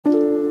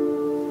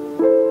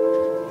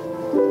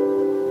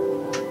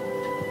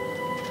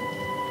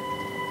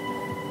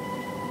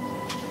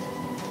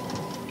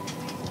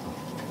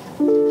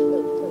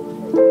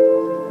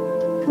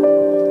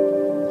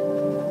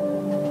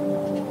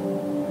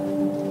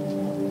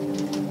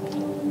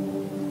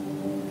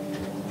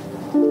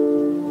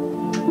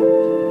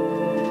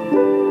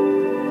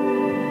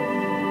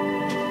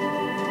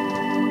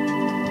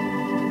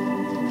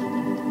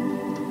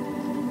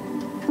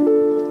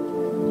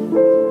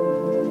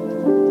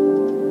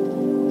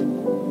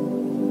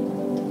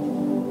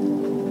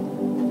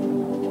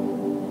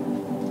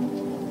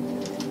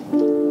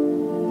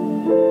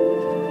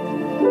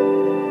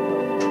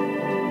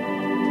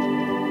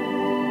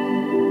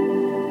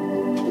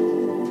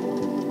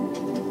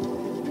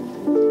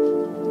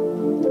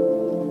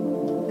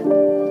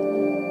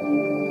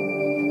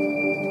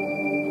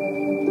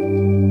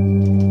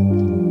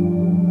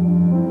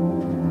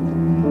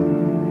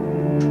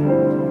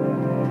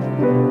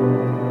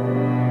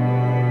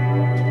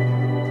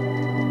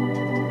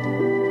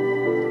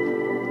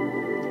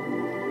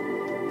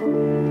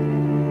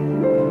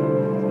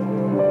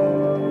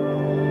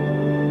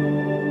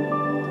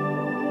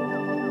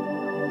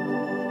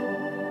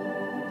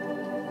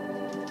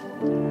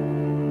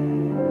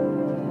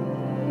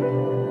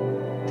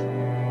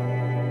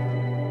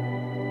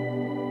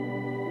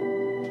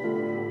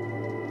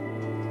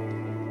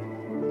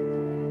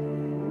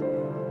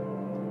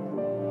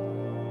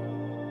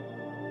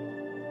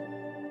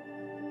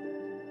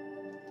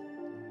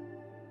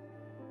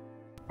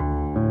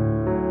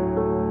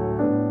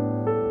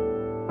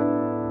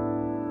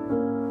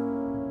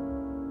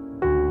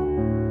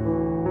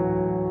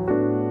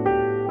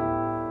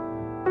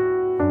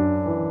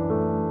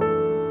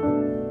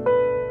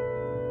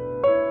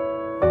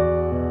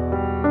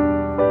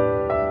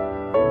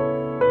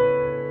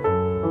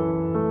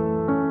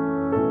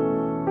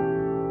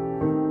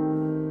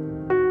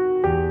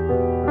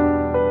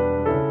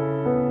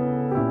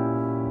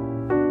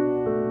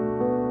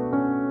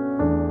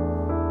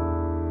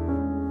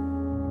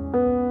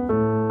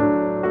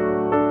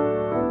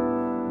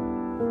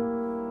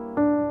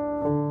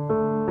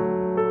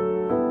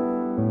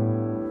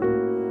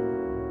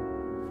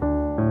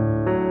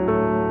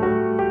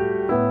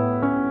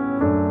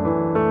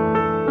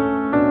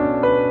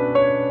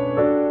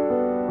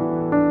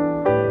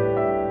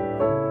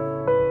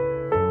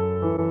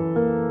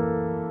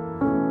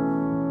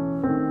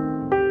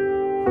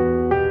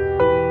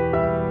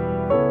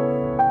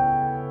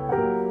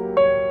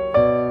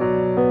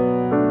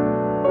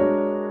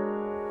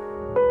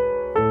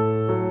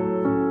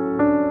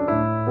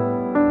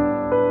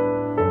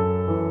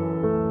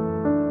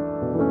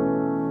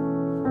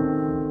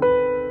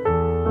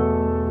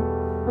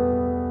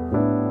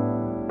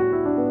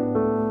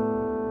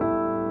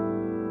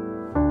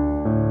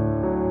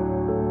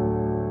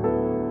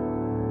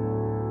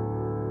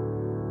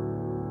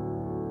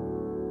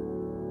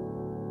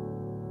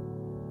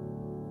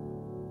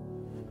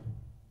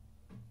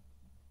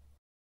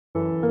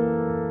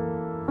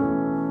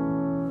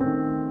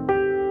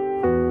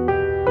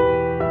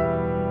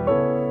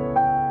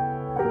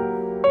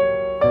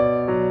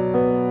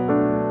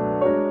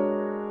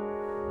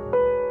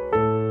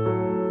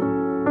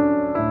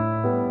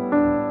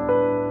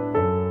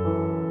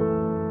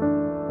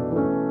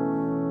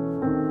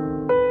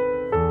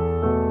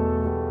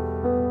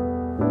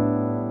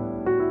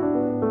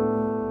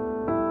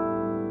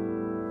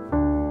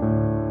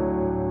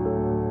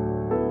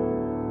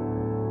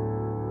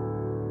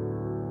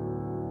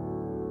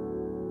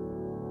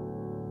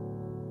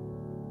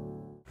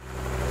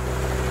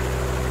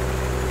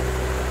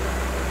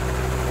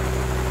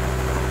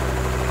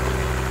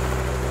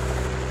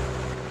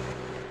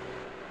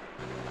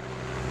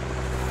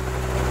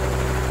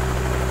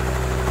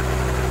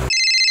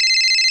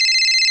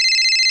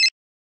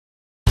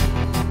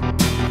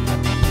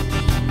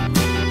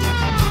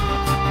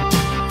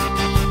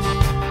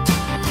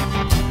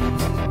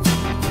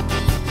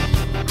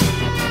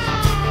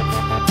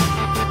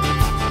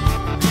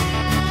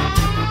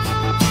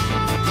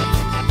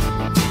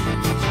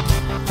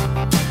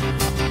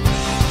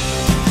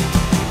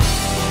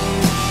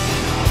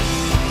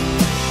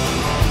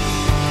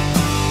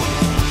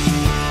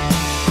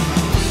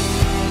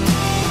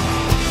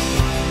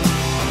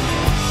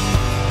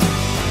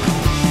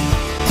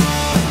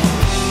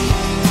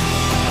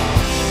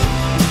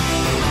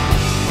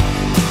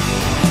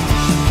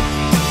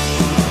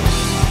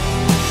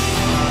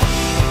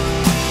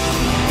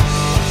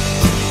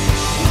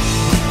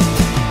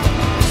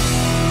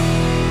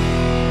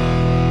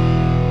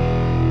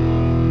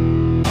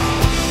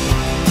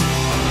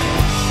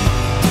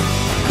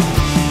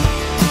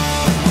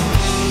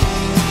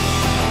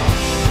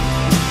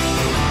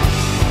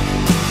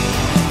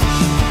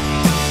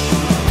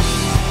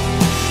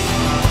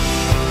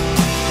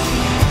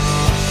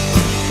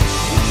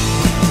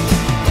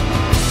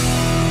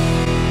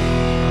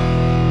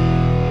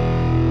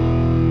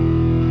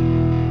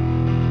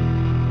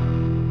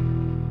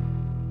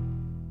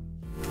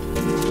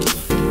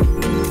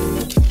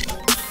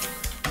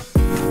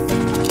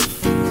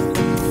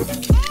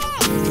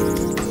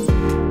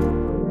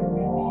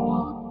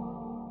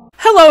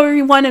Hello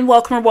everyone and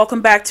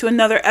welcome back to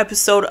another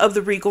episode of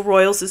the Regal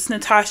Royals. It's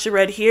Natasha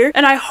Red here,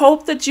 and I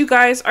hope that you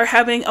guys are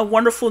having a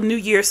wonderful new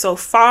year so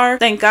far.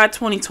 Thank God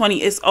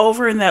 2020 is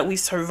over and that we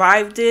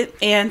survived it,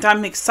 and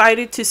I'm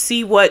excited to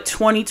see what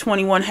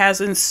 2021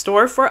 has in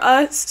store for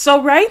us.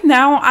 So right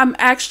now I'm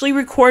actually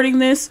recording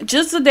this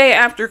just the day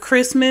after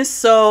Christmas,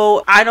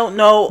 so I don't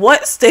know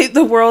what state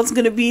the world's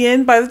gonna be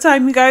in by the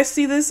time you guys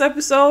see this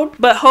episode,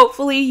 but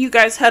hopefully you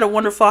guys had a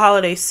wonderful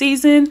holiday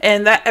season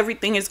and that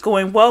everything is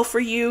going well for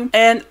you.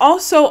 And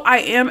also I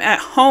am at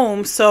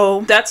home,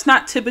 so that's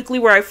not typically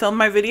where I film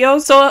my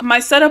videos, so my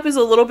setup is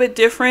a little bit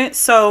different,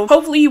 so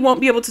hopefully you won't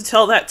be able to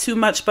tell that too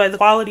much by the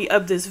quality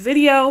of this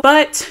video.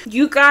 But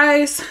you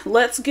guys,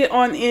 let's get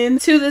on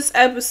into this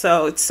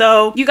episode.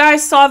 So you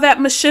guys saw that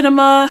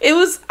machinima. It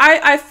was,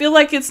 I feel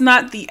like it's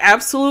not the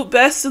absolute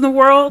best in the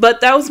world,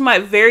 but that was my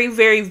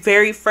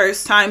very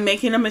first time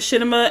making a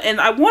machinima, and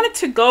I wanted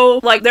to go,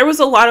 like, there was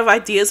a lot of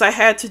ideas I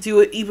had to do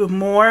it even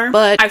more,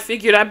 but I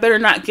figured I better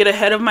not get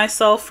ahead of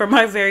myself for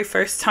my very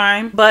first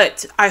time.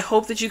 But I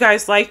hope that you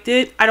guys liked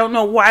it. I don't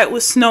know why it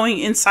was snowing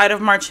inside of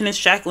Marchioness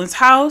Jacqueline's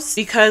house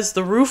because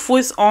the roof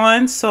was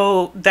on,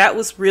 so that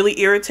was really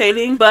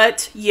irritating.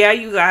 But yeah,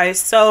 you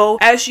guys, so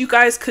as you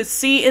guys could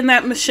see in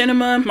that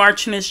machinima,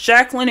 Marchioness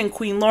Jacqueline and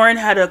Queen Lauren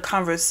had a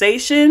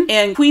conversation,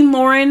 and Queen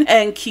Lauren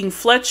and King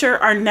Fletcher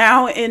are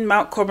now in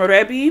Mount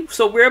Komorebi,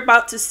 so we're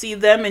about to see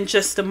them in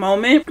just a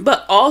moment.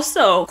 But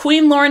also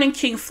Queen Lauren and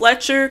King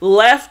Fletcher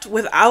left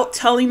without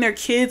telling their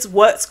kids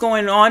what's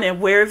going on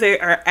and where they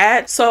are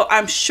at, so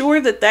I'm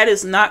sure that that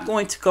is not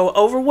going to go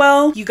over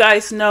well. You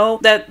guys know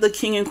that the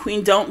king and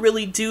queen don't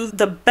really do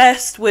the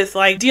best with,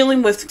 like,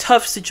 dealing with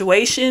tough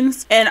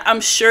situations, and I'm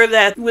sure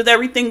that with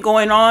everything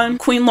going on,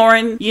 Queen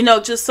Lauren, you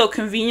know, just so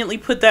conveniently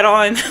put that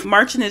on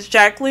Marchioness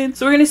Jacqueline.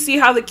 So we're gonna see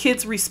how the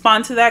kids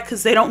respond to that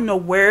because they don't know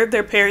where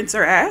their parents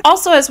are at.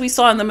 Also, as we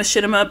saw in the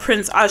machinima,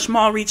 Prince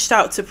Ajmal reached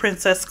out to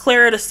Princess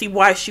Clara to see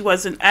why she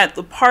wasn't at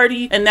the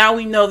party, and now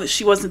we know that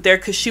she wasn't there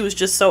because she was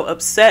just so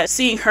upset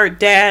seeing her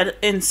dad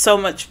in so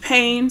much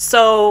pain.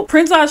 So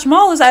Prince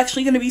Ajmal is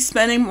actually going to be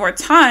spending more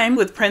time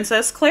with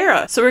Princess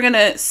Clara, so we're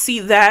gonna see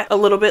that a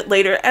little bit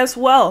later as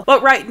well.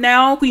 But right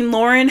now Queen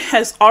Lauren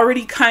has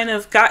already kind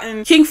of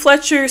gotten King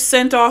Fletcher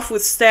sent off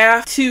with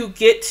staff to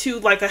get to,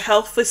 like, a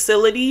health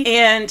facility,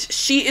 and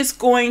she is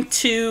going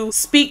to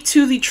speak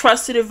to the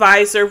trusted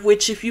advisor,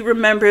 which, if you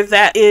remember,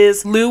 that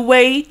is Liu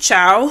Wei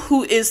Chao,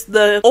 who is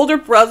the older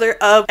brother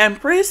of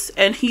Empress,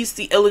 and he's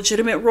the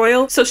illegitimate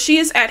royal. So she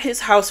is at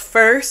his house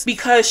first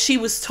because she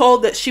was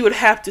told that she would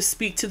have to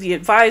speak to the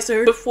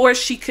advisor before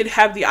she could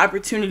have the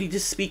opportunity to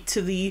speak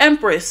to the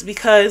Empress,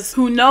 because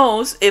who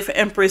knows if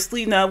Empress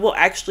Lena will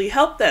actually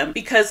help them,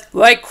 because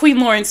like Queen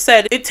Lauren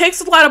said, it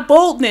takes a lot of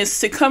boldness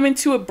to come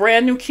into a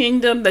brand new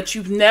kingdom that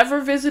you've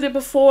never visited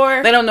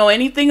before. They don't know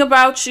anything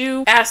about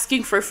you,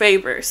 asking for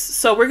favors.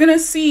 So we're gonna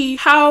see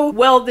how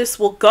well this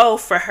will go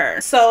for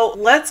her. So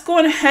let's go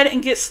on ahead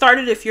and get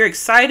started. If you're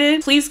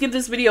excited, please give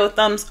this video a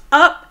thumbs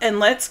up and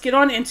let's get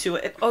on into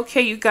it.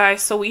 Okay, you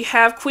guys, so we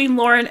have Queen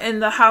Lauren in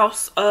the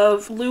house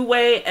of Liu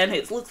Wei, and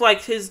it looks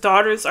like his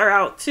daughters are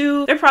out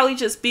too. They're probably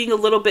just being a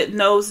little bit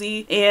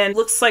nosy, and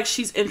looks like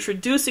she's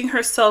introducing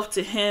herself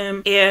to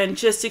him and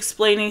just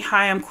explaining,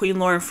 hi, I'm Queen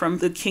Lauren from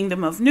the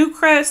Kingdom of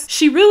Newcrest.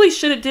 She really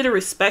should have did a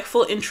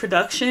respectful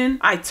introduction.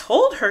 I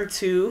told her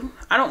to.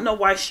 I don't know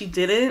why she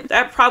didn't.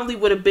 That probably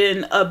would have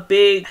been a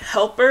big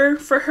helper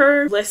for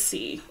her. Let's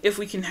see if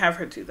we can have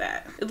her do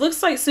that. It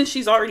looks like since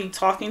she's already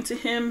talking to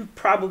him,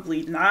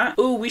 probably not.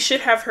 Ooh, we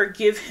should have her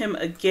give him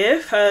a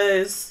gift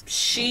because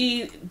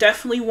she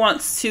definitely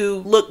wants to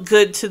look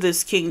good to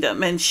this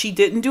kingdom, and she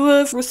didn't do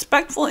a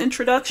respectful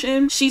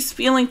introduction. She's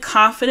feeling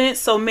confident,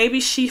 so maybe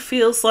she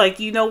feels like,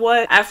 you know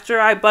what, after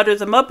I butter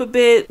them up a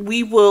bit,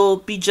 we will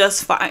be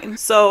just fine.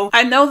 So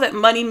I know that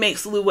money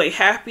makes Liu Wei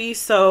happy,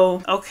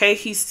 so okay,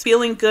 he's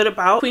feeling good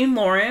about Queen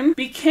Lauren.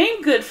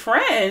 Became good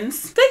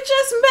friends. They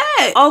just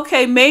met.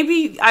 Okay,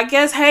 maybe, I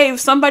guess, hey, if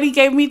somebody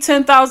gave me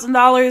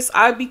 $10,000,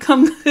 I'd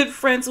become good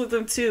friends with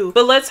them too.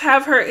 But let's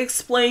have her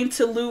explain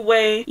to Liu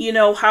Wei, you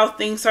know, how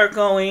things are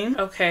going.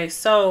 Okay,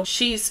 so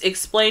she's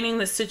explaining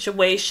the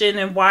situation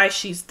and why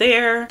she's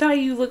there.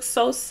 Dayu looks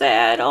so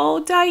sad.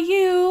 Oh,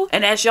 Dayu.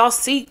 And as y'all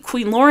see,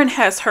 Queen Lauren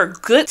has her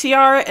good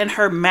tiara and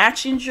her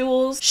matching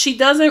jewels. She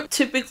doesn't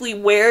typically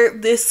wear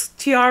this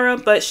tiara,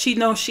 but she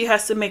knows she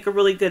has to make a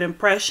really good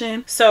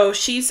impression. So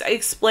she's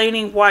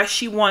explaining why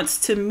she wants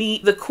to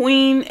meet the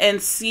queen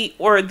and see,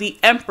 or the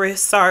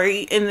Empress,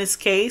 sorry, in this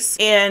case.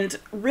 And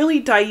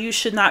really, Dayu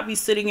should not be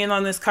sitting in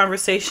on this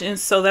conversation,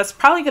 so that's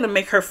probably going to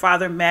make her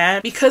father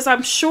mad, because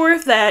I'm sure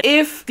that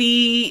if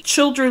the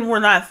children were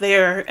not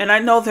there, and I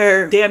know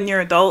they're damn near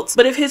adults,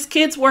 but if his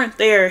kids weren't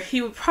there,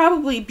 he would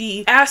probably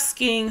be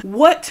asking,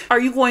 what are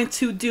you going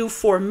to do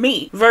for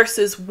me,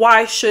 versus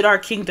why should our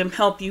kingdom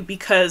help you,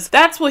 because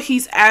that's what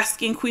he's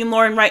asking Queen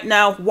Lauren right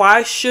now.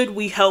 Why should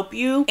we help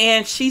you?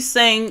 And she's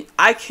saying,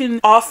 I can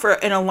offer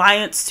an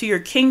alliance to your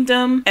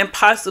kingdom and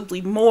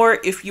possibly more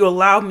if you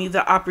allow me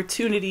the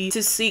opportunity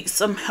to seek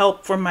some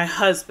help for my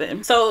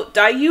husband. So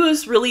Dayu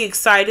is really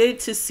excited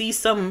to see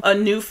some a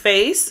new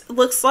face,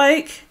 looks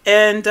like.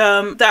 And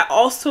that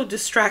also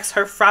distracts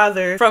her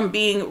father from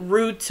being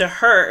rude to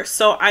her.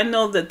 So I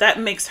know that that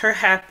makes her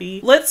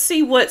happy. Let's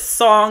see what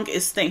Song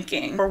is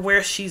thinking or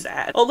where she's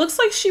at. Oh, looks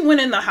like she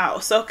went in the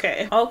house.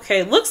 Okay.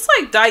 Okay. Looks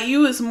like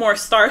Dayu is more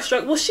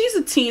starstruck. Well, she's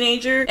a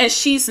teenager and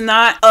she's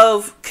not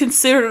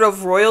considered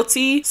of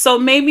royalty. So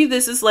maybe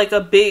this is like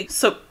a big,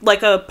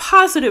 like a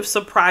positive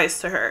surprise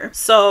to her.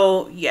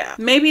 So yeah,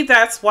 maybe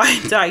that's why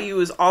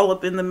Dayu is all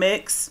up in the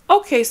mix.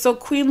 Okay. So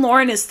Queen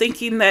Lauren is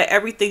thinking that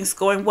everything's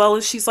going well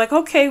and she's like,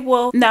 okay,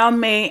 well, now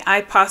may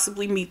I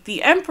possibly meet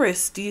the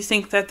Empress? Do you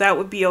think that that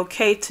would be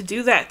okay to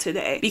do that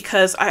today?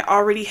 Because I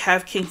already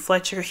have King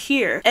Fletcher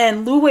here.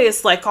 And Lue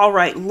is like, all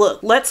right,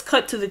 look, let's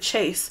cut to the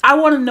chase. I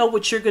want to know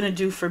what you're going to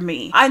do for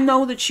me. I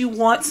know that you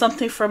want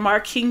something from our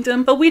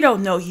kingdom, but we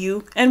don't know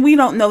you and we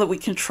don't know that we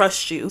can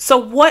trust you. So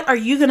what are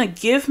you going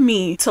to give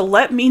me to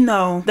let me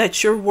know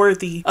that you're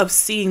worthy of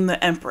seeing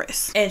the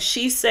Empress? And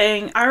she's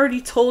saying, I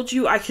already told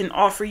you I can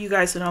offer you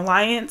guys an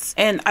alliance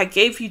and I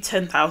gave you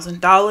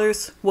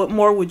 $10,000. What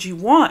more would you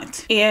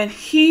want? And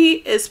he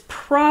is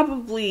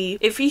probably,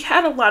 if he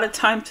had a lot of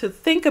time to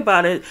think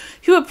about it,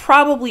 he would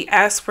probably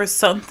ask for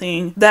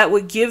something that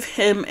would give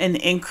him an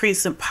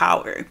increase in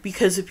power.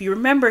 Because if you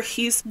remember,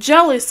 he's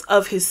jealous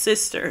of his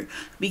sister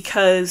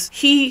because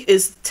he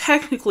is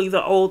technically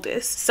the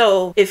oldest.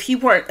 So if he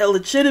weren't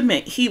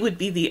illegitimate, he would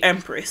be the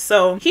Empress.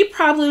 So he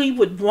probably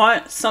would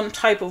want some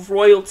type of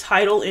royal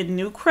title in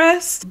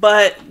Newcrest,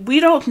 but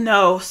we don't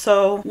know.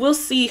 So we'll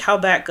see how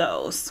that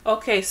goes.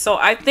 Okay, so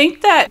I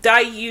think that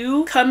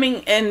Dayu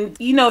coming and,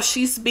 you know,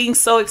 she's being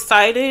so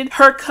excited,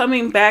 her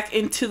coming back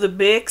into the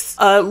mix,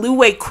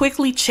 Lue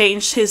quickly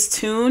changed his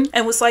tune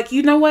and was like,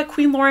 you know what,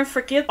 Queen Lauren,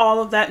 forget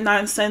all of that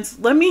nonsense.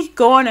 Let me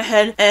go on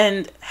ahead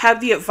and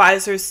have the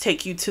advisors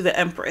take you to the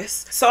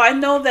Empress. So I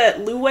know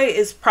that Lue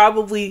is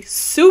probably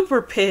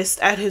super pissed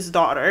at his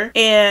daughter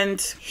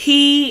and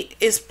he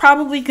is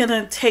probably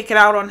gonna take it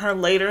out on her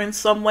later in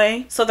some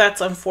way. So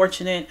that's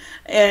unfortunate.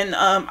 And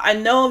I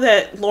know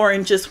that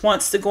Lauren just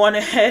wants to go on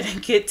ahead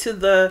and get to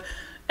the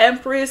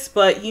Empress,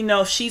 but you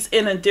know, she's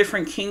in a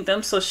different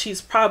kingdom, so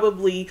she's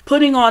probably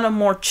putting on a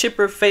more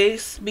chipper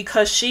face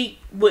because she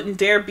wouldn't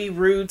dare be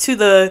rude to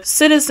the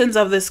citizens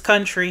of this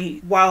country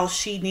while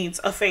she needs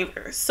a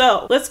favor.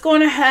 So let's go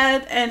on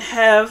ahead and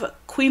have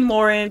Queen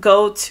Lauren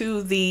go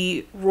to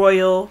the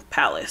royal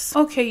palace.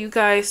 Okay, you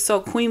guys,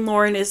 so Queen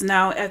Lauren is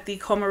now at the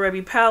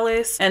Komorebi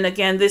palace, and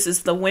again, this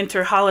is the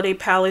winter holiday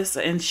palace,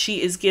 and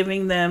she is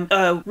giving them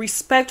a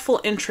respectful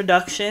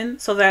introduction,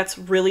 so that's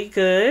really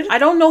good. I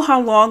don't know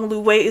how long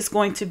Lue is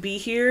going to be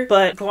here,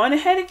 but go on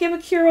ahead and give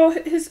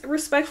Akiro his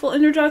respectful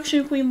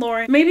introduction, Queen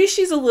Lauren. Maybe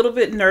she's a little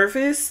bit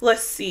nervous.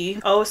 Let's see.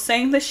 Oh,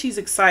 saying that she's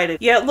excited.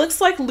 Yeah, it looks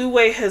like Lue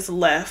has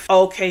left.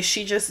 Okay,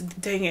 she just,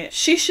 dang it.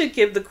 She should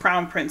give the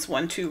crown prince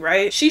one too,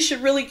 right? She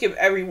should really give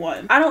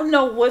everyone. I don't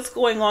know what's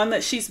going on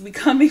that she's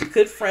becoming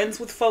good friends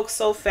with folks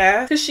so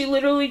fast, because she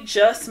literally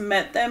just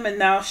met them and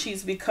now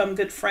she's become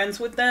good friends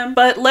with them.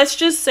 But let's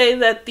just say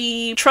that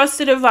the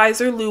trusted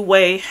advisor Lue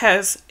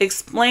has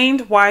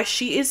explained why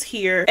she is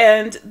here,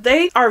 and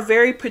they are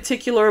very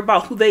particular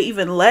about who they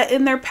even let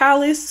in their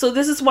palace. So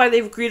this is why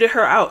they've greeted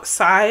her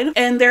outside,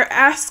 and they're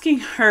asking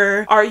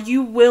her, are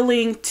you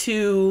willing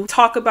to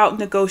talk about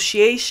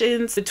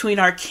negotiations between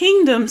our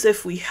kingdoms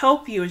if we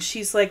help you? And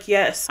she's like,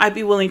 yes, I'd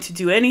be willing to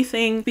do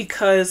anything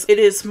because it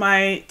is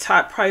my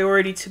top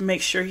priority to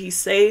make sure he's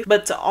safe,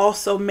 but to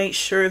also make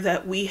sure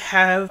that we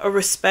have a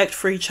respect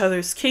for each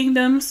other's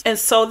kingdoms. And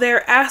so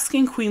they're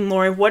asking Queen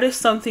Lauren, what is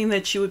something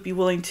that you would be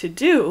willing to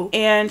do?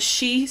 And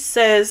she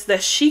says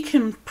that she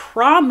can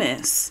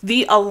promise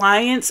the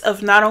alliance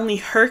of not only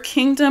her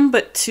kingdom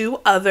but two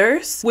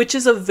others, which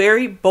is a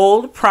very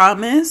bold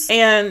promise.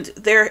 And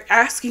they're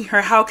asking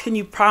her, how can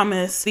you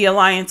promise the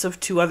alliance of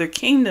two other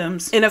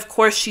kingdoms? And of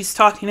course she's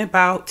talking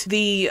about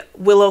the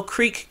Willow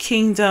Creek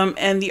kingdom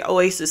and the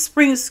Oasis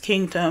Springs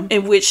kingdom,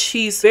 in which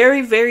she's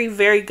very, very,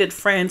 very good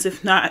friends,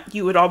 if not,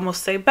 you would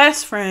almost say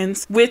best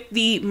friends, with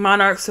the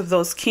monarchs of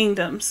those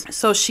kingdoms.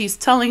 So she's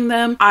telling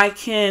them, I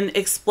can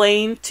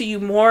explain to you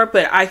more,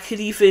 but I could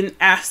even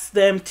ask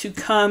them to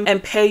come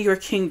and pay your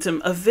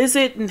kingdom a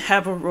visit and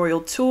have a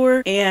royal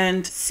tour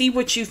and see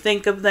what you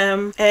think of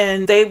them,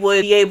 and they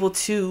would be able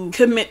to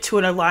commit to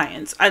an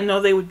alliance. I know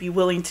they would be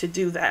willing to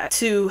do that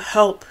to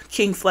help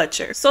King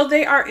Fletcher. So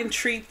they are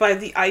intrigued by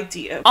the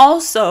idea.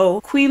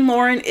 Also, Queen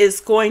Lauren is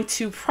going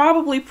to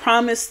probably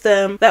promise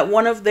them that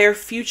one of their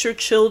future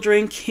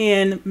children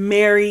can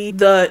marry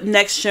the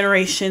next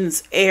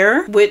generation's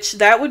heir, which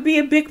that would be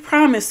a big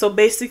promise. So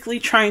basically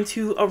trying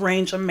to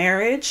arrange a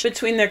marriage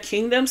between their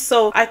kingdoms.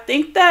 So I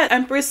think that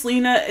Empress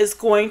Lena is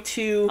going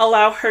to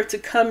allow her to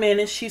come in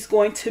and she's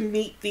going to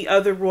meet the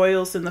other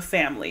royals in the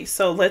family.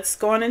 So let's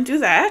go on and do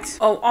that.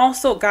 Oh,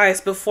 also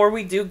guys, before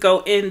we do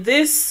go in,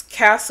 this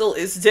castle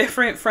is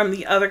different from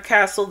the other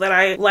castle that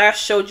I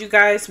last showed you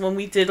guys when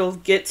we did a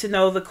get to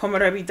know the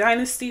Komorebi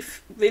dynasty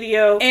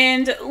video.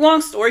 And long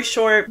story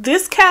short,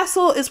 this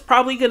castle is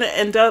probably going to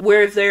end up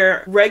where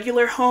their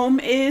regular home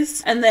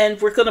is, and then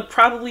we're going to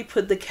probably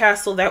put the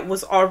castle that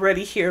was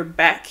already here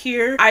back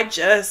here.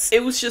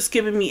 It was just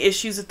giving me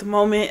issues at the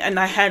moment, and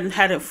I hadn't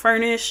had it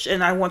furnished,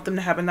 and I want them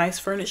to have a nice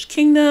furnished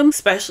kingdom,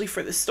 especially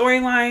for the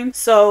storyline.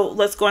 So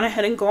let's go on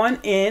ahead and go on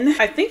in.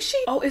 I think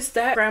is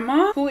that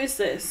grandma? Who is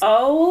this?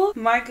 Oh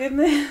my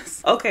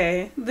goodness.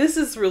 Okay, this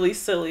is really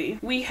silly.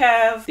 We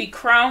have the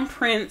Crown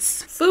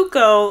Prince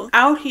Fuko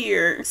out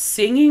here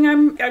singing,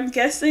 I'm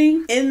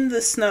guessing, in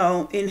the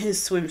snow in his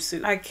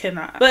swimsuit. I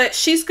cannot. But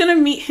she's gonna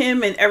meet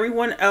him and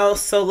everyone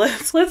else. So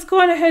let's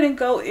go on ahead and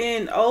go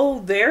in.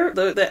 Oh, there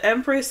the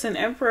Empress and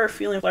Emperor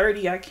feeling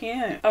flirty. I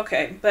can't.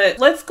 Okay, but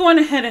let's go on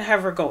ahead and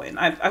have her go in.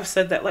 I've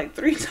said that like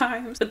 3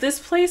 times. But this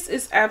place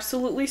is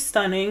absolutely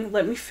stunning.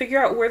 Let me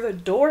figure out where the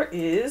door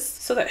is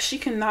so that she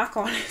can knock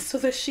on it so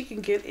that she can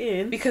get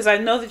in, because I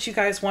know that you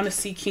guys want to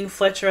see King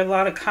Fletcher. A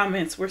lot of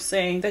comments were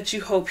saying that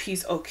you hope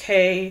he's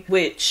okay,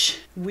 which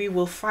we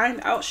will find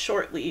out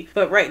shortly.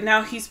 But right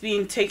now he's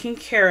being taken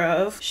care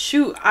of.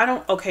 Shoot,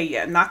 okay,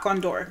 yeah, knock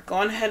on door. Go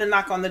on ahead and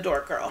knock on the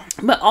door, girl.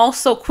 But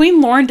also Queen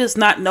Lauren does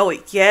not know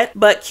it yet,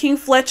 but King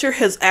Fletcher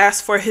has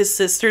asked for his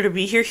sister to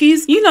be here.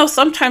 He's, you know,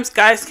 sometimes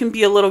guys can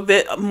be a little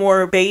bit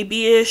more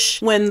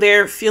babyish when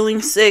they're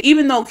feeling sick,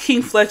 even though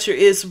King Fletcher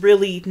is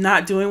really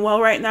not doing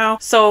well right now.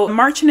 So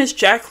Marchioness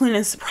Jacqueline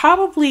is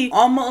probably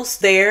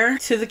almost there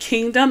to the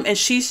kingdom, and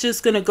she's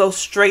just gonna go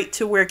straight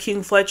to where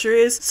King Fletcher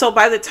is. So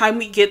by the time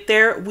we get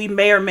there, we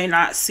may or may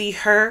not see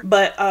her.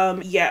 But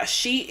yeah,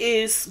 she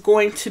is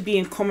going to be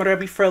in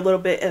Komorebi for a little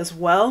bit as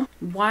well.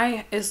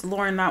 Why is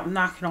Lauren not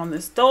knocking on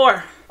this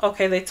door?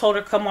 Okay, they told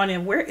her come on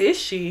in. Where is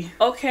she?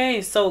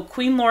 Okay, so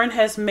Queen Lauren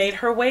has made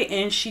her way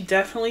in. She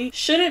definitely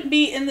shouldn't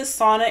be in the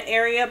sauna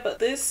area, but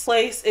this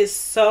place is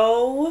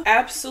so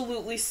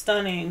absolutely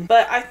stunning.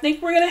 But I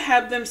think we're gonna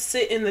have them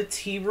sit in the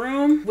tea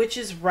room, which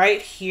is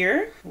right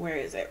here. Where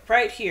is it?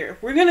 Right here.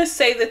 We're gonna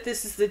say that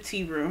this is the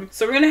tea room.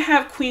 So we're gonna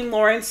have Queen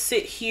Lauren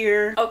sit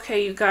here.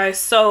 Okay, you guys,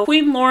 so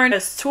Queen Lauren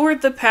has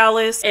toured the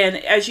palace, and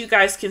as you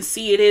guys can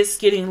see, it is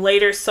getting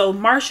later. So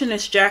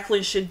Marchioness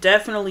Jacqueline should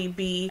definitely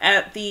be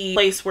at the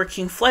place where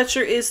King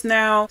Fletcher is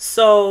now.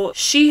 So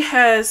she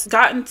has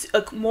gotten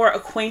more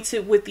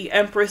acquainted with the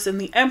Empress and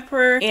the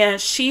Emperor,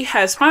 and she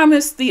has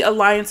promised the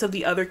alliance of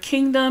the other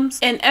kingdoms.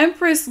 And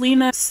Empress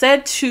Lena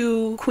said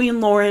to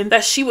Queen Lauren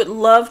that she would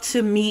love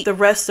to meet the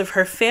rest of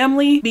her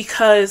family,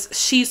 because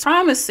she's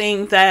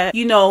promising that,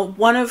 you know,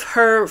 one of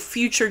her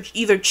future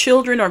either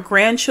children or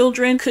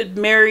grandchildren could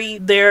marry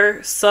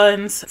their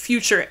son's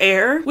future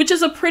heir, which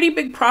is a pretty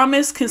big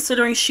promise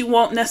considering she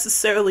won't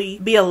necessarily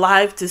be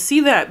alive to see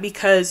that,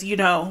 because, you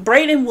know,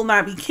 Brayden will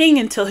not be king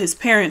until his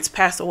parents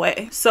pass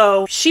away.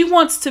 So she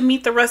wants to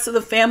meet the rest of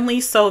the family.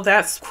 So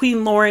that's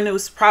Queen Lauren who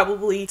was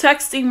probably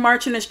texting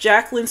Marchioness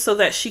Jacqueline so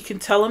that she can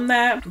tell him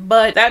that.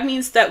 But that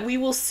means that we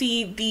will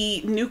see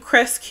the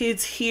Newcrest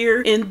kids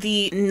here in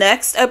the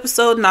next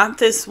episode, not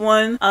this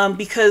one,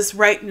 because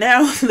right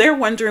now they're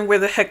wondering where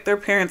the heck their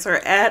parents are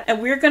at.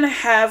 And we're gonna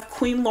have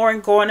Queen Lauren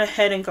going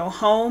ahead and go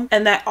home.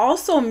 And that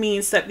also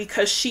means that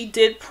because she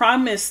did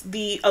promise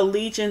the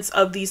allegiance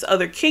of these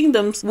other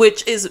kingdoms,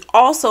 which is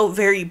also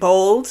very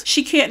bold,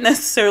 she can't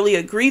necessarily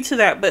agree to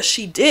that, but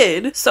she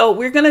did. So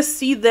we're gonna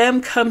see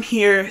them come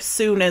here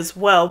soon as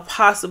well,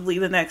 possibly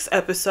the next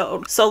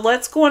episode. So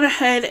let's go on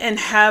ahead and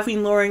have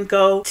Queen Lauren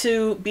go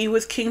to be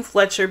with King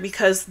Fletcher,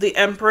 because the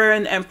Emperor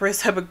and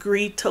Empress have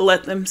agreed to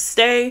let them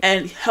stay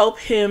and help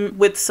him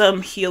with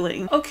some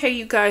healing. Okay,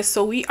 you guys,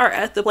 so we are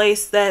at the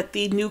place that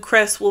the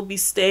Newcrest will be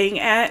staying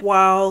at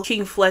while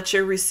King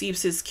Fletcher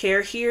receives his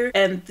care here.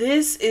 And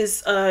this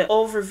is an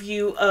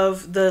overview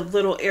of the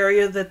little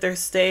area that they're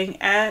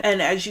staying at.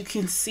 And as you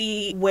can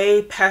see,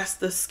 way past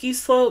the ski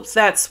slopes,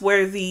 that's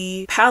where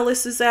the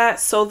palace is at.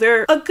 So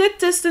they're a good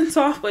distance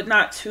off, but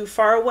not too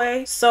far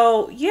away.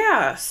 So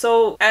yeah,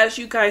 so as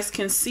you guys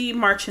can see,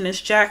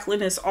 Marchioness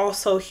Jacqueline is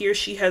also here.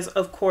 She has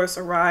of course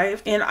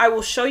arrived, and I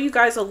will show you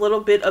guys a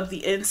little bit of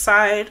the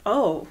inside.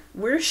 Oh,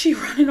 where is she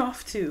running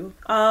off to?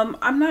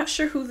 I'm not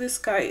sure who this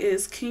guy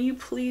is. Can you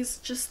please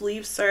just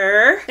leave,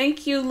 sir?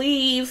 Thank you,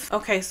 leave.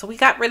 Okay, so we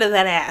got rid of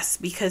that ass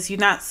because you're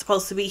not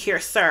supposed to be here,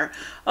 sir.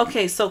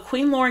 Okay, so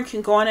Queen Lauren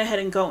can go on ahead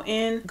and go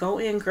in. Go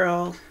in,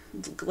 girl.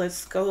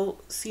 Let's go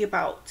see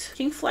about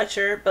King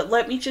Fletcher. But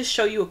let me just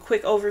show you a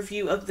quick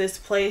overview of this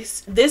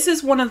place. This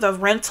is one of the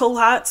rental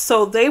lots,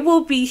 so they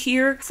will be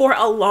here for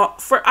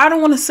I don't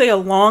want to say a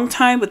long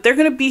time, but they're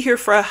going to be here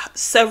for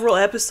several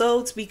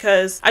episodes,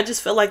 because I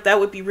just feel like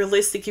that would be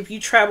realistic if you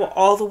travel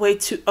all the way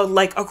to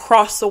like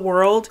across the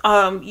world.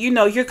 You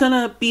know, you're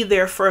gonna be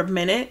there for a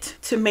minute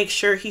to make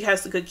sure he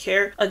has the good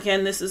care.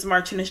 Again, this is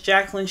Marchioness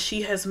Jacqueline.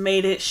 She has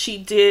made it. She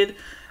did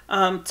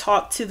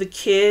talk to the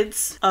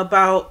kids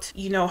about,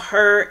 you know,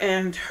 her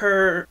and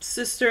her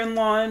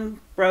sister-in-law and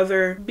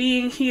brother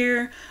being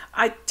here.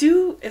 I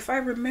do, if I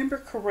remember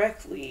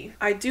correctly,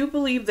 I do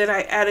believe that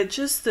I added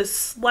just the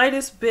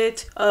slightest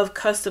bit of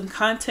custom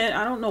content.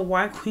 I don't know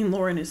why Queen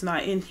Lauren is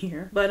not in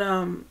here, but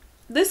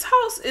This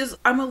house is,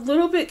 I'm a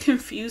little bit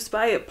confused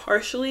by it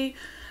partially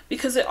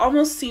because it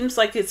almost seems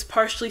like it's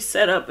partially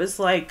set up as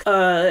like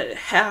a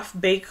half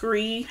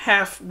bakery,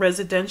 half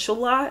residential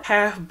lot,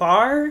 half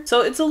bar.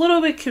 So it's a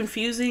little bit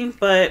confusing,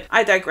 but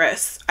I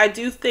digress. I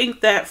do think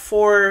that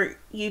for,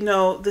 you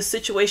know, the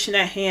situation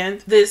at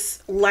hand,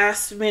 this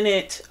last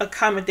minute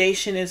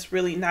accommodation is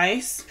really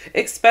nice,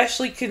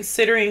 especially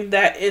considering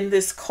that in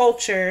this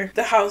culture,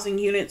 the housing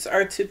units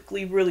are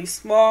typically really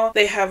small.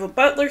 They have a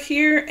butler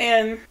here,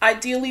 and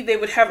ideally they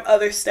would have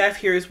other staff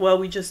here as well.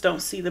 We just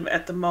don't see them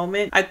at the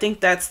moment. I think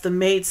that's the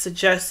maid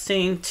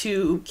suggesting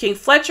to King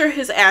Fletcher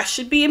his ass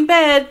should be in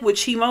bed,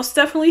 which he most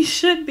definitely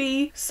should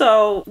be.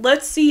 So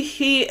let's see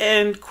he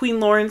and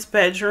Queen Lauren's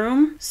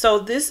bedroom. So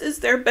this is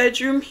their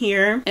bedroom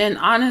here, and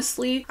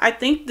honestly, I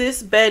think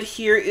this bed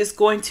here is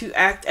going to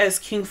act as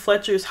King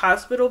Fletcher's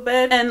hospital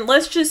bed. And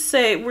let's just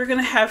say we're going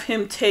to have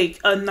him take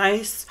a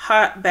nice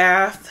hot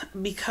bath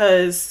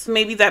because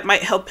maybe that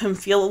might help him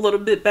feel a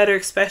little bit better,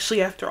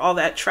 especially after all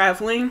that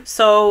traveling.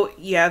 So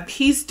yeah,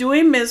 he's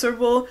doing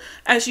miserable,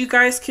 as you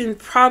guys can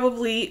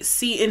probably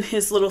see in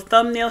his little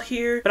thumbnail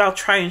here, but I'll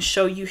try and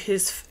show you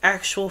his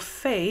actual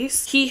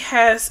face. He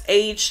has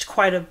aged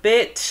quite a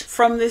bit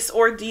from this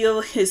ordeal.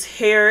 His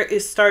hair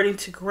is starting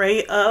to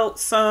gray out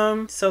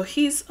some, so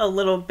he's a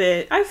little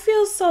bit, I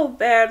feel so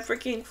bad for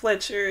King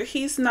Fletcher.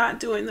 He's not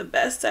doing the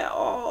best at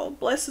all.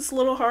 Bless his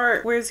little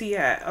heart. Where's he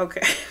at?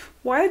 Okay.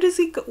 Why does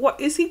he go? What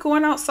is he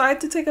going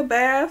outside to take a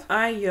bath?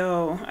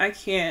 I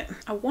can't.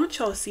 I want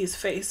y'all to see his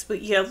face,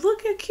 but yeah,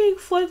 look at King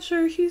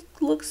Fletcher. He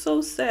looks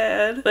so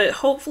sad, but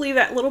hopefully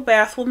that little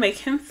bath will make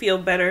him feel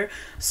better.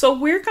 So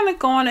we're gonna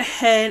go on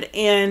ahead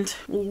and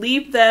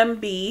leave them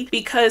be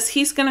because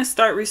he's gonna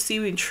start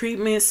receiving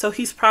treatment. So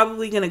he's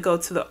probably gonna go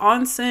to the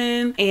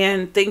onsen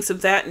and things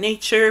of that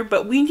nature,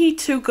 but we need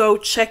to go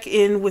check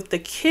in with the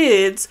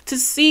kids to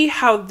see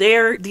how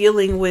they're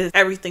dealing with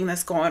everything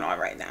that's going on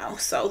right now.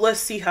 So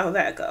let's see how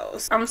that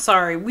goes. I'm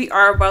sorry, we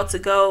are about to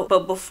go,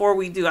 but before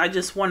we do, I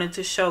just wanted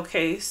to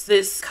showcase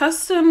this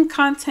custom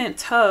content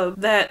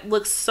tub that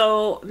looks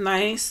so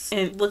nice,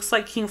 and looks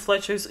like King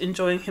Fletcher's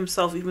enjoying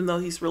himself even though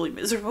he's really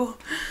miserable.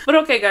 But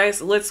okay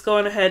guys, let's go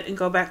on ahead and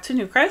go back to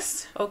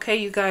Newcrest. Okay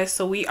you guys,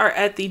 so we are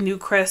at the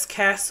Newcrest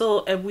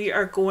castle and we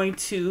are going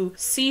to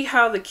see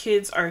how the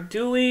kids are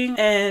doing.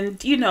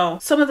 And you know,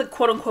 some of the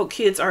quote-unquote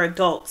kids are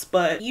adults,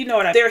 but you know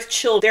what, they're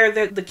children,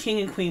 they're the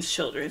king and queen's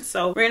children,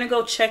 so we're gonna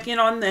go check in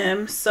on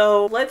them. So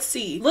let's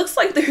see. Looks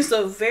like there's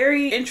a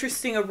very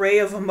interesting array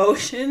of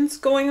emotions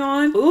going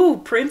on. Ooh,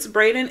 Prince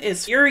Braden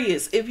is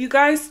furious. If you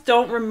guys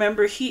don't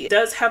remember, he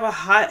does have a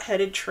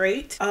hot-headed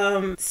trait.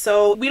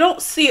 So we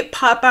don't see it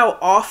pop out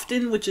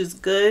often, which is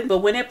good, but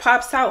when it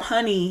pops out,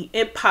 honey,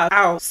 it pops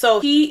out.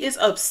 So he is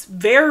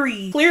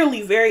very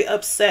clearly very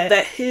upset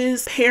that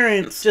his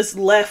parents just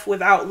left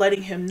without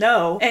letting him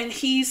know, and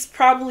he's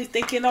probably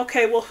thinking,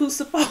 okay, well, who's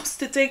supposed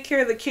to take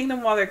care of the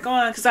kingdom while they're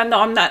gone? Because I know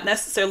I'm not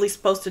necessarily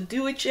supposed to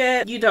do it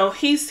yet. You know,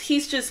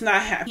 he's just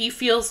not happy. He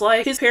feels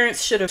like his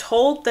parents should have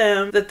told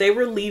them that they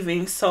were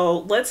leaving. So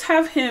let's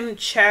have him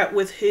chat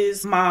with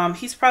his mom.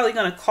 He's probably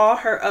gonna call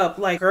her up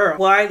like, girl,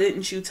 why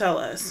didn't you tell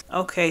us?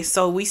 Okay,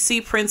 so we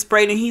see Prince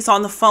Braden. He's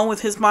on the phone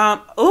with his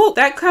mom. Oh,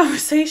 that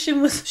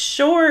conversation was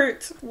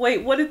short.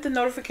 Wait, what did the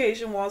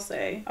notification wall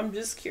say? I'm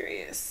just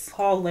curious.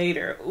 Call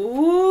later.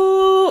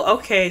 Ooh,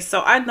 okay,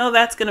 so I know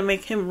that's gonna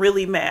make him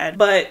really mad,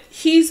 but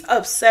he's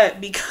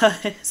upset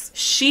because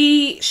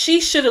she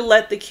should have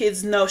let the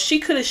kids know. She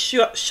could have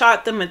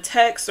shot them a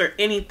text or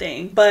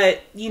anything,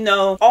 but you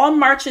know, all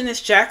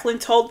Marchioness Jacqueline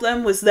told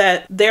them was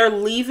that they're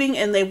leaving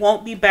and they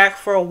won't be back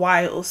for a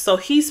while. So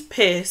he's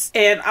pissed,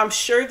 and I'm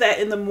sure that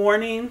in the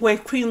morning when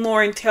Queen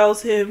Lauren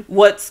tells him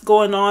what's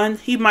going on,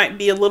 he might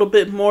be a little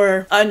bit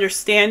more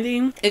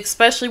understanding,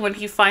 especially when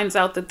he finds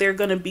out that they're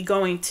going to be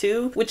going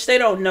too, which they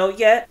don't know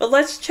yet. But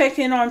let's check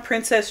in on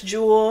Princess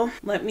Jewel.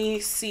 Let me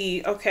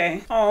see.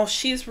 Okay. Oh,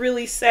 she's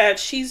really sad.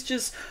 She's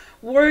just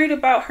worried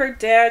about her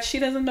dad. She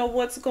doesn't know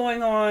what's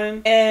going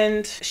on,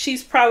 and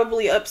she's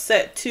probably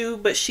upset too,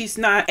 but she's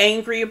not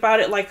angry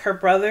about it like her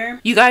brother.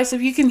 You guys,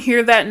 if you can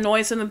hear that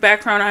noise in the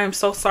background, I am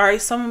so sorry.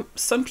 Some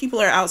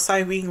people are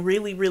outside being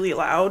really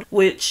loud,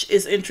 which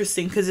is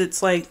interesting because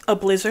it's like a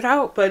blizzard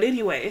out. But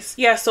anyways,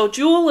 yeah, so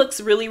Jewel looks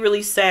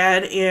really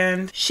sad,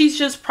 and she's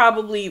just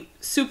probably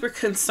super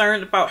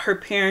concerned about her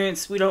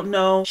parents. We don't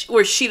know,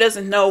 or she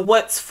doesn't know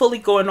what's fully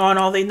going on.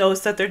 All they know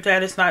is that their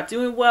dad is not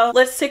doing well.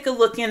 Let's take a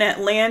look in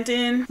at Landon.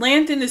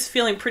 Landon is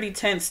feeling pretty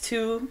tense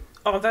too.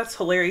 Oh, that's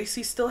hilarious.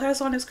 He still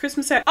has on his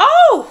Christmas hat.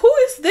 Oh, who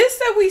is this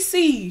that we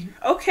see?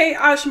 Okay,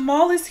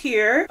 Ajmal is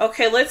here.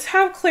 Okay, let's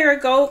have Clara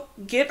go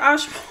get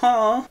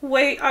Ajmal.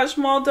 Wait,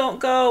 Ajmal, don't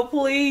go,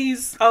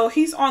 please. Oh,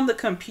 he's on the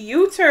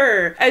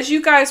computer. As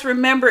you guys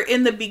remember,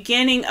 in the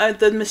beginning of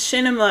the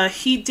machinima,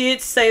 he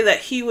did say that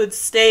he would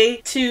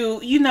stay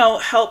to, you know,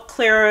 help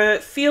Clara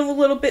feel a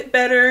little bit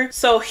better.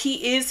 So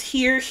he is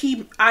here.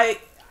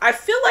 I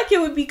feel like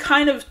it would be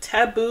kind of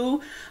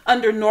taboo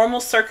under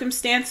normal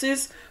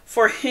circumstances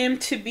for him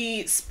to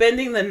be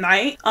spending the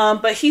night,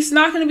 but he's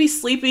not going to be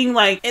sleeping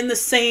like in the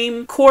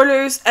same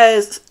quarters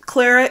as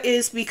Clara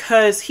is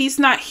because he's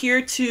not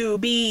here to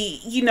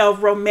be, you know,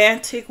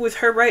 romantic with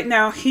her right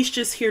now. He's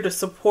just here to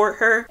support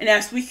her. And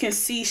as we can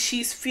see,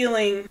 she's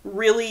feeling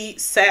really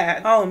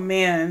sad. Oh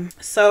man.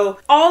 So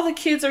all the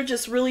kids are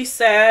just really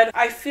sad.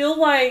 I feel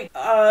like,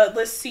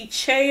 let's see,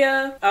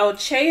 Chea. Oh,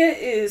 Chea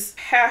is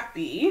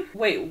happy.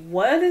 Wait,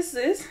 what is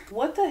this?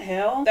 What the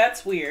hell?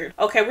 That's weird.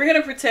 Okay, we're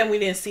gonna pretend we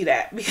didn't see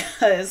that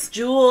because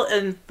Jewel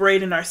and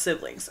Brayden are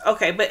siblings.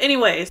 Okay, but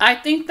anyways, I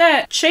think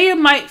that Chea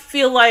might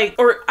feel like,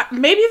 or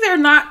maybe they're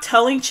not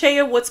telling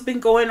Chea what's been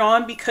going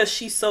on because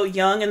she's so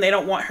young and they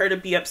don't want her to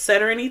be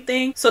upset or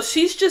anything. So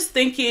she's just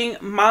thinking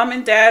mom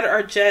and dad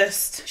are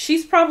just,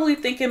 she's probably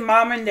thinking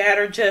mom and dad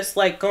are just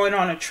like going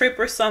on a trip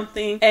or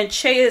something. And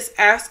Chea is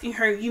asking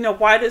her, you know,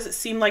 why does it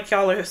seem like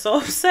y'all are so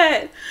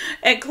upset?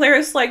 And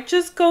Clara's like,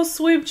 just go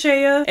swim,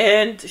 Chea.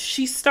 And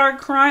she started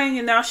crying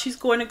and now she's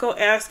going to go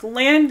ask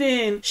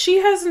Landon. She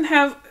hasn't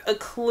have a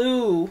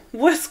clue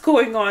what's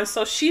going on,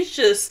 so she's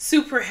just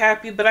super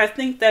happy. But I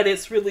think that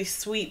it's really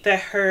sweet that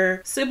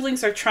her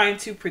siblings are trying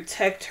to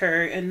protect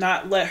her and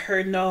not let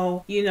her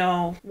know, you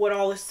know, what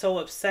all is so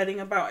upsetting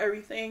about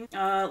everything.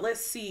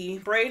 Let's see,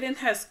 Brayden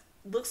has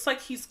looks like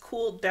he's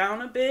cooled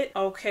down a bit.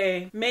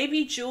 Okay,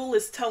 maybe Jewel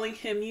is telling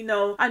him, you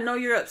know, I know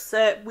you're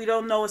upset, we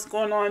don't know what's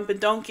going on, but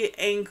don't get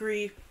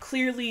angry.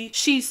 Clearly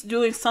she's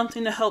doing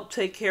something to help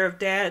take care of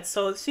dad.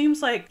 So it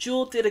seems like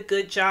Jewel did a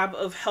good job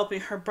of helping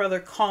her brother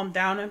calm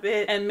down a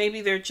bit, and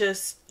maybe they're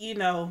just, you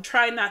know,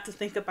 trying not to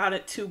think about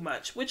it too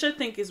much, which I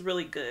think is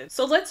really good.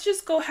 So let's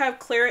just go have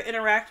Clara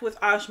interact with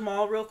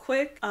Ajmal real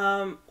quick.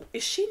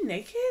 Is she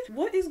naked?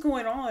 What is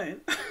going on?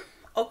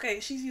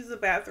 Okay, she's using the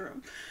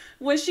bathroom.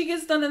 When she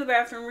gets done in the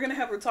bathroom, we're gonna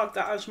have her talk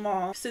to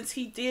Ajmal. Since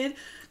he did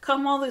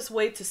come all this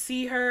way to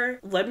see her,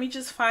 let me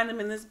just find him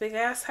in this big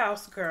ass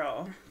house,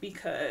 girl,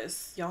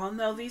 because y'all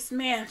know these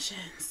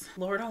mansions.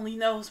 Lord only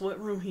knows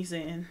what room he's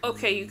in.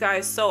 Okay, you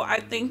guys, so I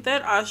think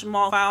that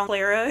Ajmal found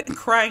Clara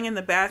crying in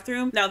the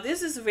bathroom. Now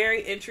this is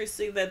very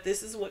interesting that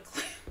this is what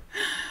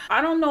I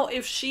don't know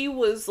if she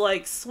was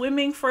like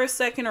swimming for a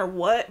second or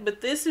what,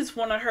 but this is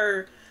one of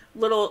her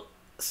little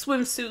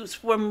swimsuits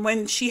from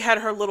when she had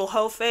her little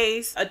hoe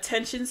phase,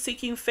 attention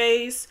seeking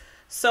phase.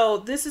 So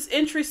this is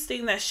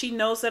interesting that she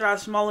knows that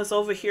Ajmal is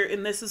over here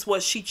and this is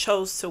what she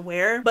chose to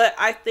wear. But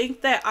I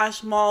think that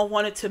Ajmal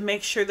wanted to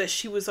make sure that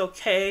she was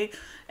okay,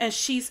 and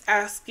she's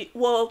asking,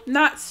 well,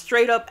 not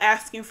straight up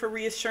asking for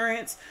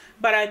reassurance,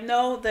 but I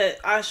know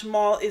that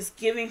Ajmal is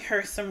giving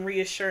her some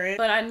reassurance.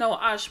 But I know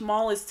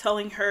Ajmal is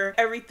telling her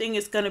everything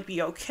is going to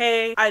be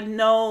okay. I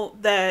know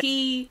that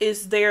he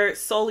is there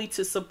solely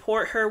to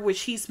support her,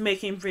 which he's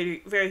making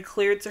very, very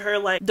clear to her.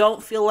 Like,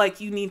 don't feel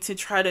like you need to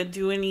try to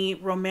do any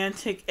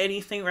romantic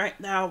anything right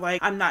now.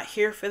 Like, I'm not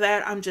here for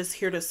that. I'm just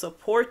here to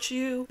support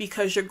you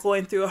because you're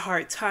going through a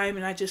hard time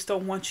and I just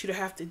don't want you to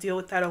have to deal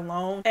with that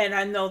alone. And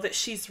I know that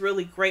she's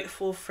really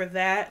grateful for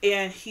that.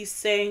 And he's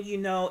saying, you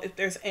know, if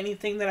there's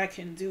anything that I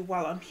can do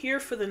while I'm here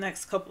for the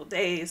next couple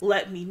days,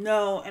 let me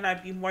know and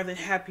I'd be more than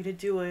happy to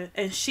do it.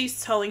 And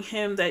she's telling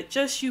him that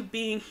just you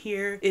being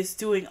here is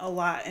doing a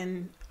lot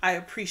and I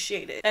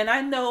appreciate it. And I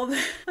know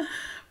that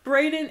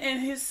Brayden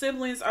and his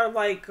siblings are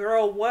like,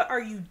 girl, what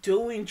are you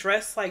doing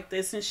dressed like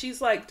this? And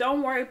she's like,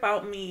 don't worry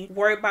about me,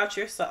 worry about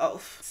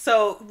yourself.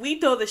 So we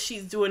know that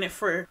she's doing it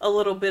for a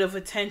little bit of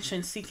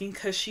attention seeking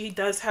because she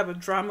does have a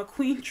drama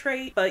queen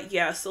trait. But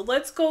yeah, so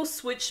let's go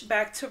switch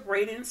back to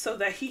Brayden so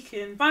that he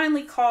can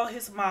finally call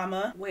his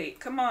mama.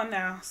 Wait, come on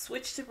now,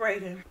 switch to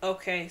Brayden.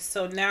 Okay,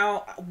 so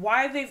now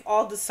why they've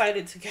all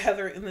decided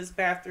together in this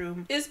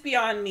bathroom is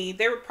beyond me.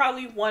 They were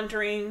probably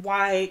wondering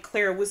why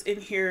Clara was in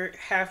here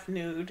half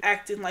nude,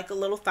 acting like a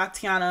little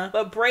Tatiana.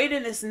 But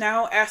Brayden is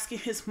now asking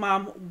his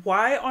mom,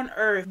 why on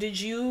earth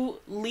did you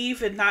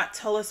leave and not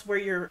tell us where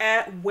you're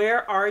at?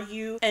 Where are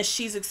you? And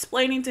she's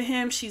explaining to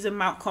him she's in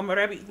Mount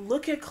Komorebi.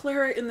 Look at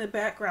Clara in the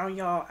background,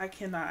 y'all. I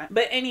cannot.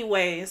 But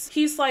anyways,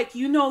 he's like,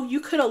 you know, you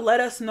could have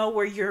let us know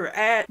where you're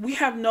at. We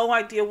have no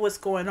idea what's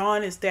going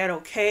on. Is that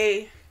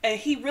okay? And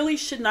he really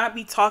should not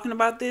be talking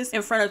about this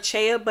in front of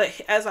Chea, but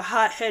as a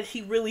hothead,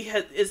 he really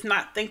is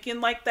not thinking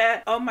like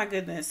that. Oh my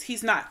goodness,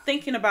 he's not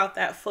thinking about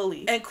that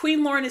fully. And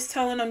Queen Lauren is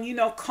telling him, you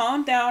know,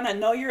 calm down. I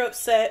know you're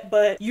upset,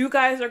 but you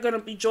guys are going to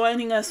be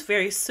joining us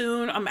very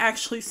soon. I'm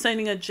actually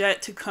sending a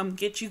jet to come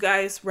get you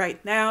guys right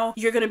now.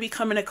 You're going to be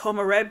coming to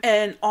Komorebi,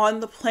 and on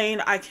the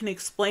plane, I can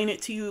explain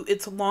it to you.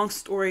 It's a long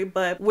story,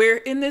 but we're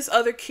in this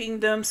other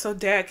kingdom so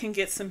dad can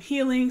get some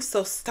healing.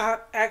 So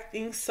stop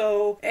acting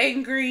so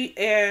angry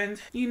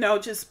and, you know,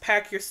 just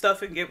pack your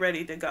stuff and get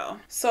ready to go.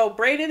 So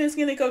Brayden is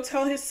gonna go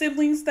tell his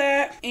siblings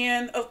that,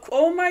 and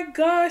oh my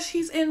gosh,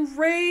 he's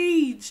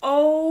enraged.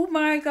 Oh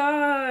my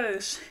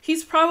gosh,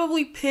 he's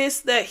probably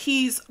pissed that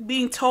he's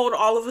being told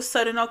all of a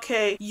sudden,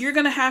 okay, you're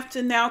gonna have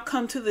to now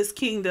come to this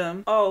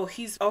kingdom. Oh,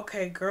 he's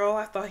okay, girl.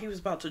 I thought he was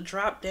about to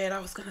drop dead. I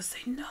was gonna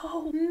say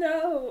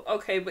no.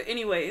 Okay, but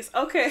anyways,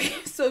 okay,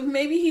 so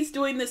maybe he's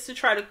doing this to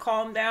try to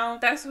calm down.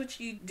 That's what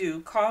you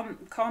do, calm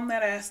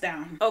that ass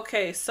down.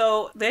 Okay,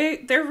 so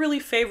they're really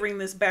favoring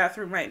this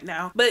bathroom right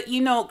now. But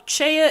you know,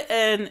 Chea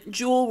and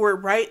Jewel were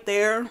right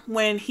there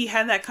when he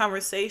had that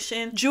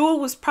conversation. Jewel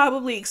was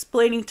probably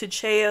explaining to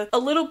Chea a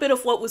little bit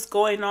of what was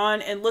going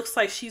on, and looks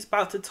like she's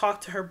about to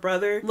talk to her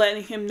brother,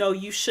 letting him know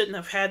you shouldn't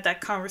have had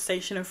that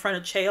conversation in front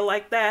of Chea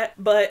like that.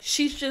 But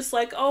she's just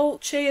like, oh,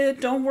 Chea,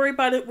 don't worry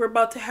about it. We're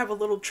about to have a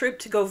little trip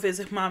to go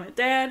visit mom and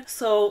dad.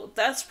 So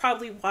that's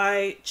probably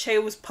why Chea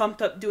was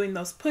pumped up doing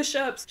those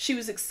push-ups. She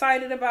was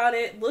excited about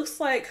it. Looks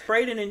like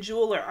Brayden and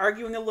Jewel are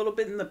arguing a little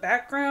bit in the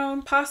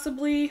background,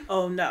 possibly.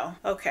 Oh no.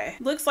 Okay.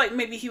 Looks like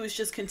maybe he was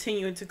just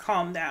continuing to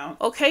calm down.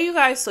 Okay, you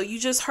guys, so you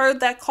just heard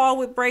that call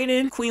with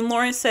Brayden. Queen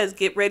Lauren says,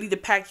 get ready to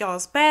pack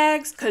y'all's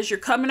bags because you're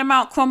coming to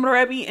Mount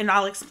Komorebi, and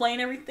I'll explain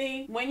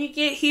everything when you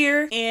get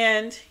here.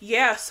 And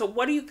yeah, so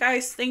what do you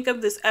guys think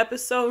of this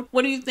episode?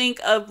 What do you think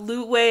of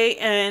Luwei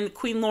and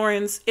Queen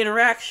Lauren's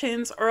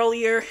interactions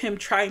earlier? Him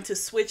trying to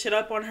switch it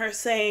up on her,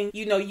 saying,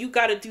 you know, you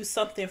got to do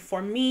something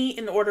for me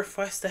in order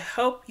for us to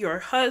help your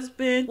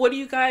husband. What do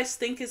you guys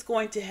think is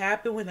going to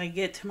happen when I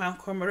get to Mount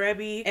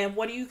Komorebi? And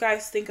what do you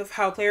guys think of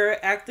how Clara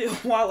acted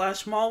while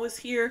Ashmal was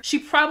here? She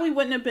probably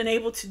wouldn't have been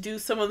able to do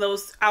some of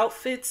those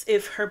outfits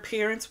if her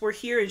parents were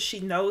here, and she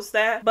knows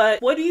that.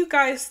 But what do you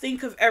guys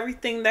think of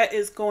everything that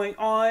is going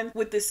on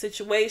with this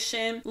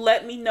situation?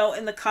 Let me know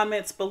in the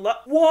comments below.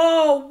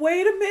 Whoa,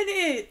 wait a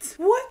minute.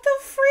 What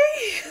the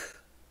freak?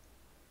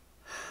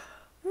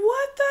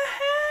 What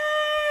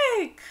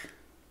the heck?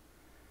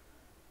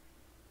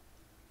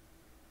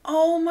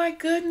 Oh my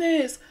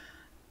goodness.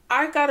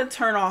 I gotta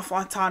turn off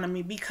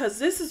autonomy because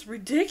this is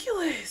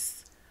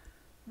ridiculous.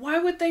 Why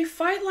would they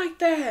fight like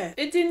that?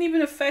 It didn't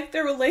even affect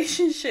their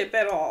relationship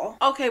at all.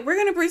 Okay, we're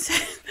gonna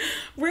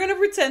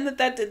pretend that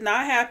that did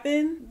not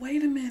happen.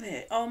 Wait a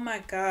minute. Oh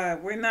my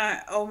god, we're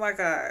not. Oh my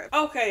god.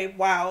 Okay,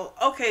 wow.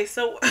 Okay,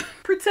 so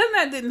pretend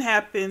that didn't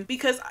happen,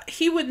 because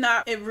he would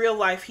not, in real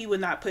life, he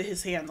would not put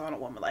his hands on a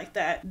woman like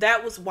that.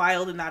 That was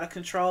wild and out of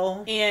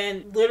control,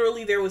 and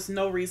literally there was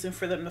no reason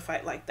for them to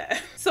fight like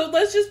that. So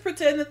let's just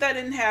pretend that that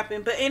didn't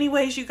happen. But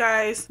anyways, you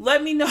guys,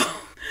 let me know.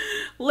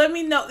 Let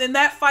me know. And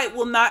that fight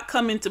will not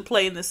come into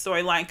play in this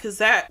storyline, because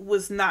that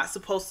was not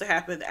supposed to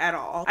happen at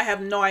all. I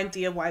have no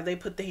idea why they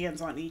put the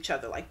hands on each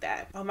other like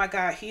that. Oh my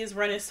god, he is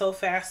running so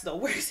fast though.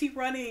 Where is he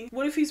running?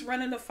 What if he's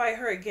running to fight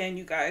her again,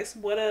 you guys?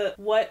 What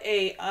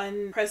a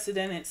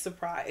unprecedented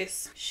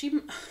surprise.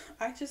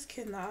 I just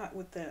cannot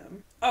with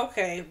them.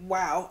 Okay,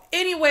 wow.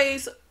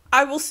 Anyways,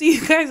 I will see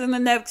you guys in the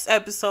next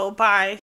episode. Bye.